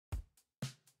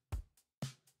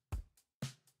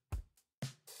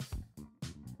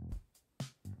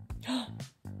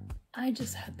I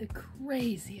just had the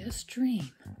craziest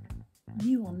dream.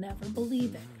 You will never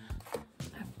believe it.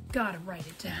 I've got to write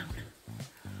it down.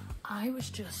 I was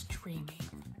just dreaming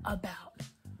about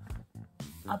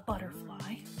a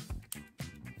butterfly.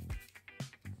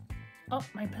 Oh,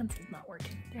 my pencil's not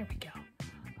working. There we go.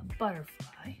 A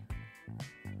butterfly.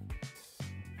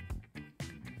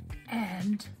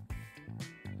 And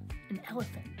an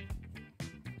elephant.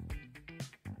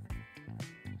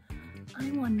 I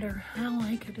wonder how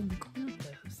I could include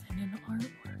those in an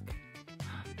artwork.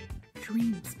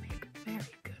 Dreams make very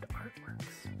good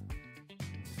artworks.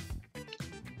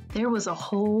 There was a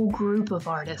whole group of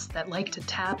artists that liked to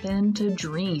tap into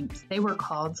dreams. They were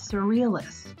called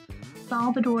surrealists.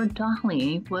 Salvador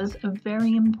Dali was a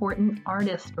very important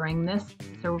artist during this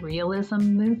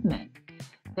surrealism movement.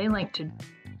 They liked to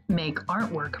make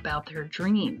artwork about their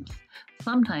dreams.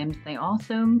 Sometimes they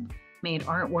also made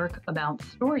artwork about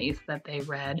stories that they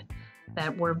read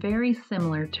that were very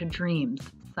similar to dreams,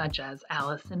 such as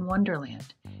Alice in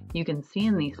Wonderland. You can see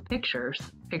in these pictures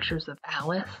of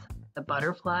Alice, the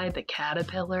butterfly, the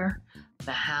caterpillar,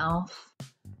 the house,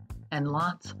 and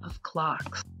lots of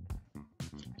clocks.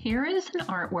 Here is an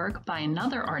artwork by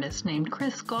another artist named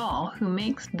Chris Gall, who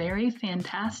makes very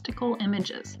fantastical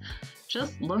images.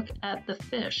 Just look at the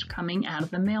fish coming out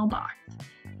of the mailbox.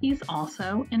 He's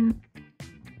also an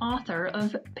author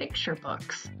of picture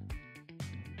books.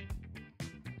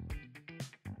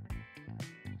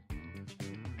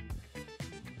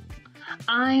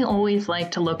 I always like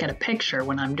to look at a picture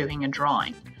when I'm doing a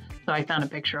drawing. So I found a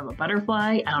picture of a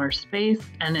butterfly, outer space,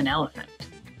 and an elephant.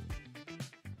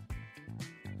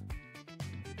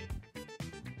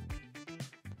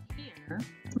 Here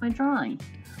is my drawing.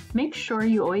 Make sure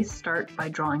you always start by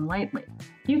drawing lightly.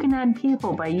 You can add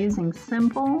people by using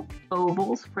simple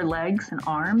ovals for legs and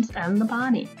arms and the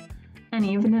body, and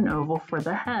even an oval for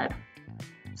the head.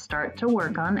 Start to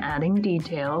work on adding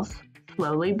details,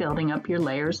 slowly building up your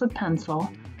layers of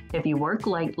pencil. If you work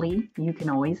lightly, you can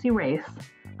always erase.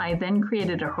 I then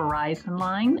created a horizon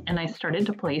line, and I started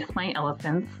to place my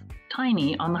elephants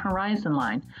tiny on the horizon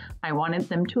line. I wanted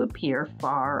them to appear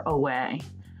far away.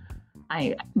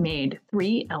 I made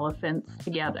 3 elephants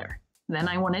together. Then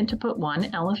I wanted to put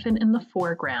one elephant in the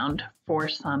foreground for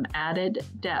some added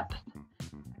depth,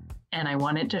 and I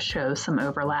wanted to show some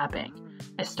overlapping.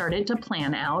 I started to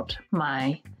plan out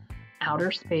my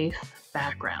outer space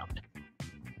background.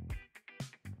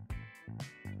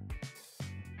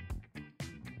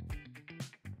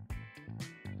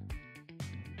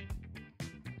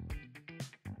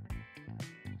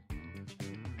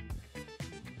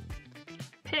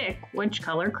 Pick which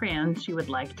color crayons you would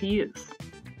like to use.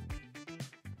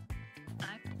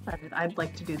 I decided I'd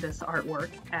like to do this artwork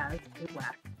as a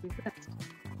wax resist.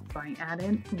 So I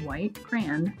added white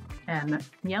crayon and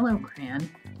yellow crayon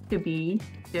to be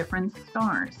different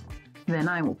stars. Then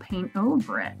I will paint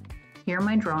over it. Here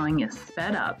my drawing is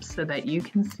sped up so that you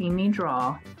can see me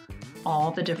draw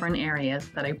all the different areas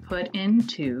that I put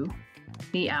into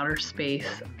the outer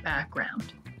space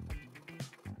background.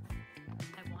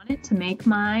 I wanted to make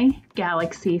my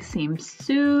galaxy seem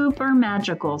super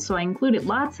magical, so I included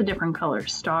lots of different color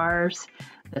stars,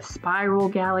 the spiral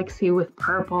galaxy with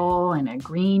purple, and a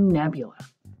green nebula.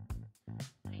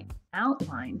 I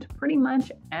outlined pretty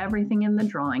much everything in the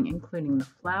drawing, including the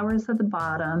flowers at the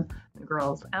bottom, the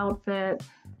girl's outfit,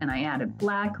 and I added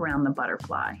black around the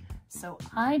butterfly. So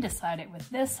I decided with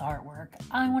this artwork,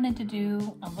 I wanted to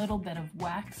do a little bit of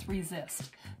wax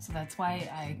resist. So that's why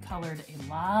I colored a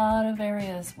lot of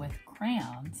areas with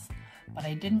crayons, but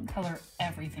I didn't color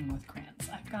everything with crayons.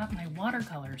 I've got my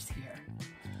watercolors here.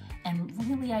 And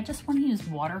really, I just want to use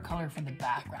watercolor for the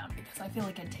background because I feel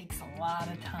like it takes a lot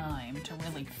of time to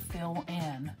really fill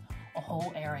in a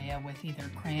whole area with either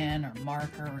crayon or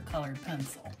marker or colored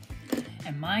pencil.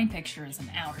 And my picture is in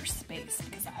outer space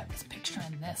because I was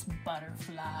picturing this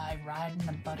butterfly, riding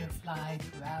a butterfly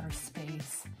through outer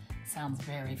space. Sounds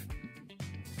very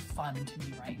fun to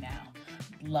me right now.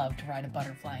 Love to ride a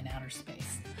butterfly in outer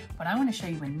space. But I want to show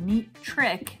you a neat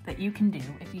trick that you can do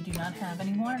if you do not have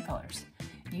any watercolors.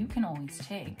 You can always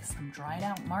take some dried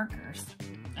out markers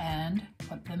and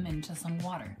put them into some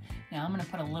water. Now I'm going to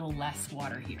put a little less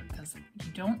water here because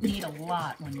you don't need a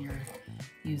lot when you're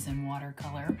using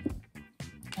watercolor.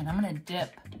 And I'm going to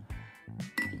dip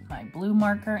my blue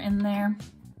marker in there.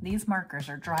 These markers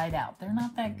are dried out. They're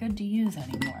not that good to use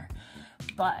anymore,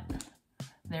 but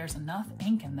there's enough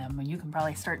ink in them where you can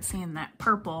probably start seeing that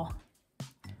purple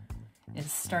is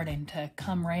starting to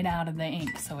come right out of the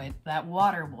ink. So that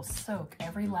water will soak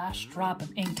every last drop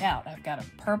of ink out. I've got a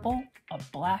purple, a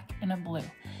black, and a blue.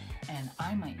 And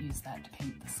I might use that to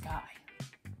paint the sky.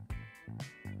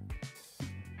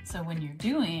 So when you're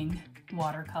doing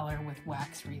watercolor with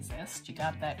wax resist, you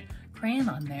got that crayon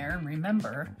on there, and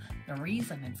remember, the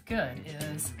reason it's good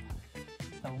is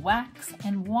the wax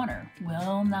and water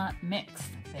will not mix,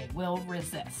 they will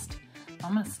resist.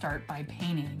 I'm gonna start by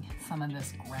painting some of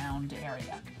this ground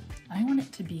area. I want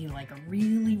it to be like a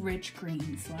really rich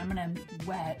green, so I'm gonna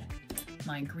wet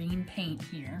my green paint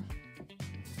here.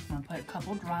 I'm gonna put a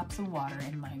couple drops of water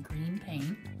in my green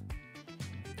paint.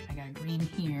 I got a green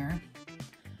here,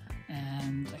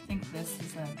 and I think this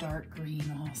is a dark green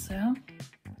also.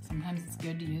 Sometimes it's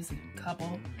good to use a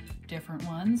couple different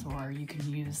ones, or you can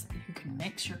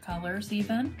mix your colors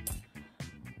even.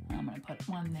 I'm gonna put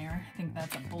one there. I think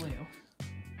that's a blue,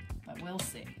 but we'll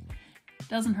see.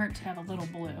 Doesn't hurt to have a little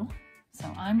blue.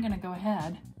 So I'm gonna go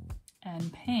ahead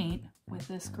and paint with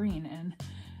this green, and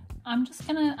I'm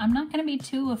not gonna be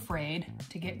too afraid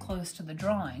to get close to the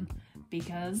drawing,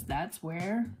 because that's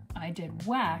where I did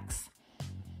wax,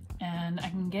 and I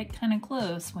can get kind of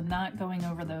close with not going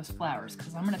over those flowers,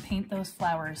 because I'm gonna paint those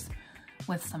flowers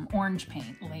with some orange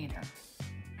paint later.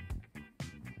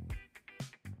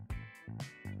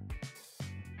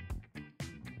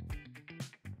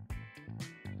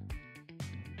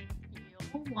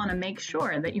 You'll want to make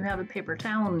sure that you have a paper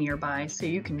towel nearby so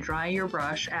you can dry your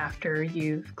brush after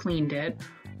you've cleaned it,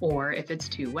 or if it's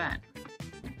too wet.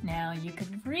 Now you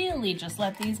could really just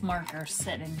let these markers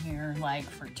sit in here like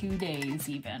for 2 days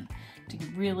even to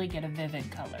really get a vivid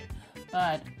color.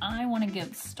 But I want to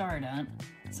get started,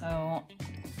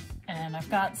 and I've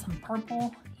got some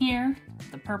purple here.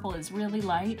 The purple is really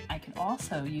light. I could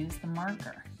also use the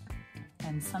marker,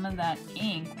 and some of that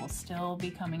ink will still be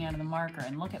coming out of the marker.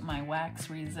 And look at my wax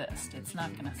resist. It's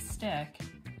not going to stick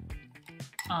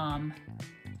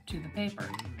to the paper.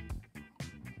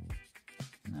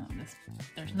 No,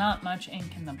 there's not much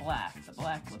ink in the black. The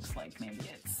black looks like maybe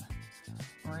it's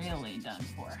really done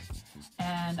for.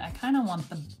 And I kind of want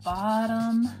the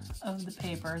bottom of the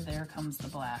paper, there comes the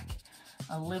black,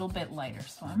 a little bit lighter.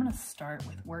 So I'm going to start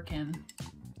with working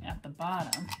at the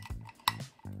bottom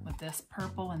with this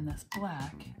purple and this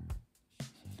black.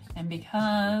 And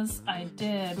because I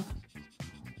did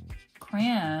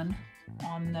crayon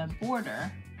on the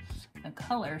border, the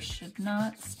colors should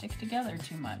not stick together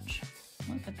too much.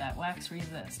 Look at that wax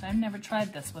resist. I've never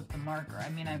tried this with the marker. I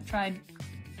mean, I've tried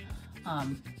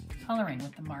coloring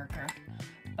with the marker,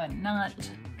 but not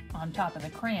on top of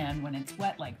the crayon when it's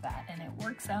wet like that, and it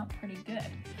works out pretty good.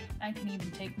 I can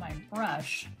even take my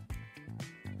brush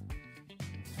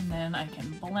and then I can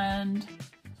blend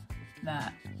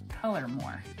that color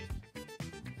more.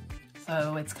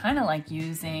 So it's kind of like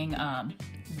using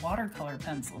watercolor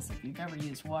pencils. If you've ever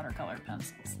used watercolor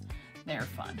pencils, they're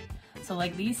fun. So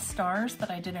like these stars that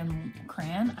I did in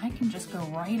crayon, I can just go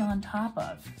right on top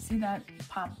of. See that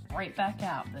pop right back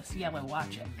out, this yellow,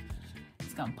 watch it.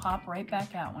 It's gonna pop right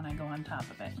back out when I go on top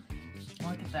of it.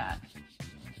 Look at that.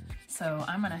 So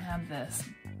I'm gonna have this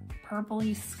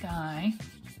purpley sky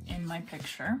in my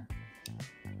picture.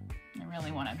 I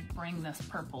really wanna bring this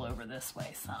purple over this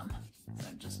way some. So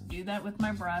just do that with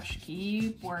my brush,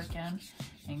 keep working,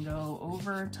 and go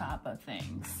over top of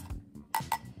things.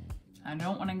 I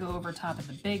don't want to go over top of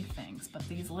the big things, but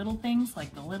these little things,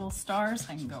 like the little stars,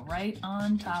 I can go right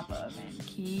on top of and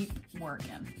keep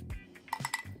working.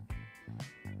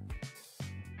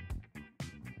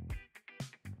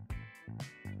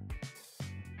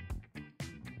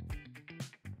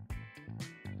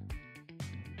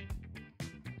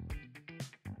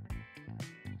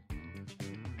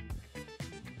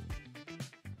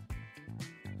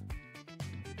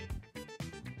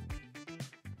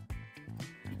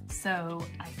 So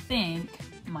I think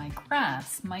my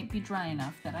crafts might be dry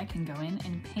enough that I can go in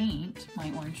and paint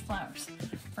my orange flowers.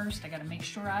 First, I gotta make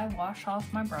sure I wash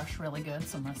off my brush really good,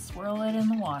 so I'm gonna swirl it in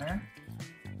the water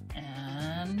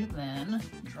and then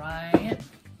dry it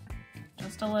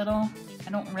just a little. I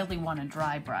don't really want a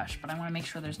dry brush, but I wanna make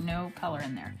sure there's no color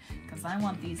in there because I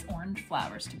want these orange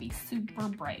flowers to be super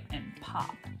bright and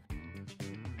pop.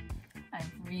 I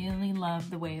really love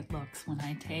the way it looks when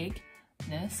I take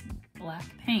this black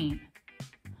paint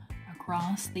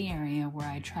across the area where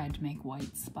I tried to make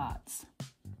white spots.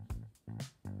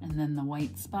 And then the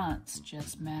white spots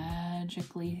just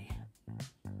magically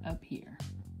appear.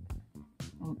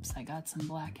 Oops, I got some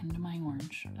black into my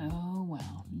orange. Oh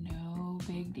well, no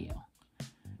big deal.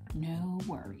 No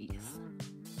worries.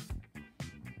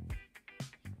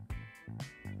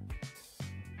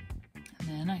 And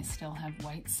then I still have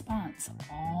white spots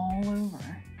all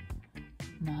over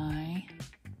my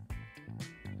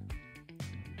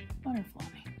butterfly.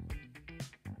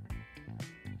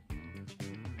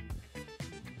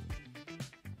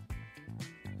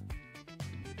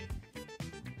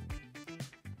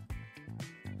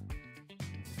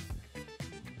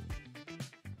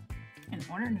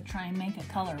 in order to try and make a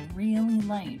color really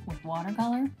light with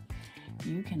watercolor,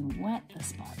 you can wet the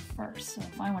spot first. So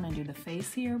if I want to do the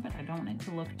face here, but I don't want it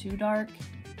to look too dark,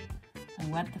 I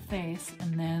wet the face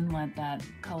and then let that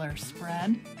color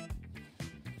spread.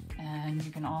 And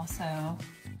you can also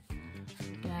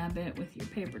dab it with your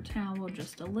paper towel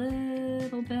just a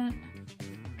little bit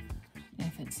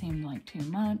if it seemed like too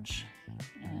much.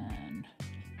 And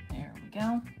there we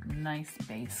go, nice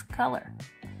base color.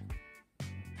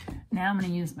 Now I'm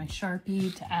going to use my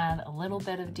Sharpie to add a little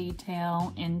bit of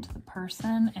detail into the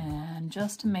person and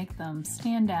just to make them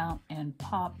stand out and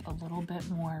pop a little bit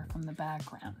more from the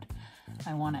background.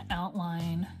 I want to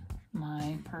outline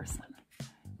my person.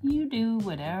 You do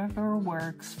whatever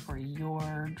works for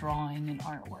your drawing and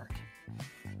artwork.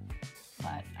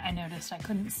 But I noticed I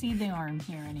couldn't see the arm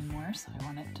here anymore, so I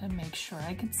wanted to make sure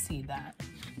I could see that.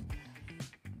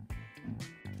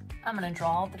 I'm going to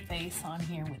draw the face on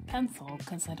here with pencil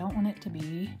because I don't want it to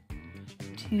be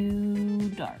too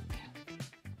dark.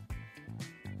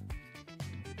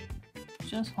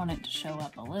 Just want it to show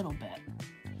up a little bit.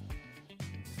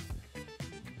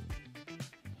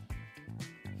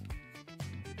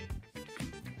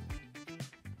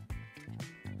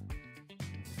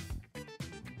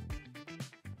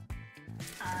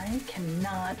 I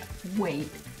cannot wait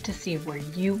to see where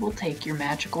you will take your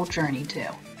magical journey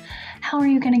to. How are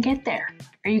you going to get there?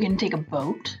 Are you going to take a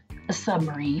boat, a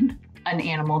submarine, an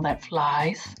animal that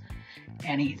flies?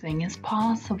 Anything is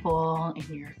possible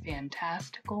in your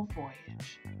fantastical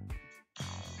voyage.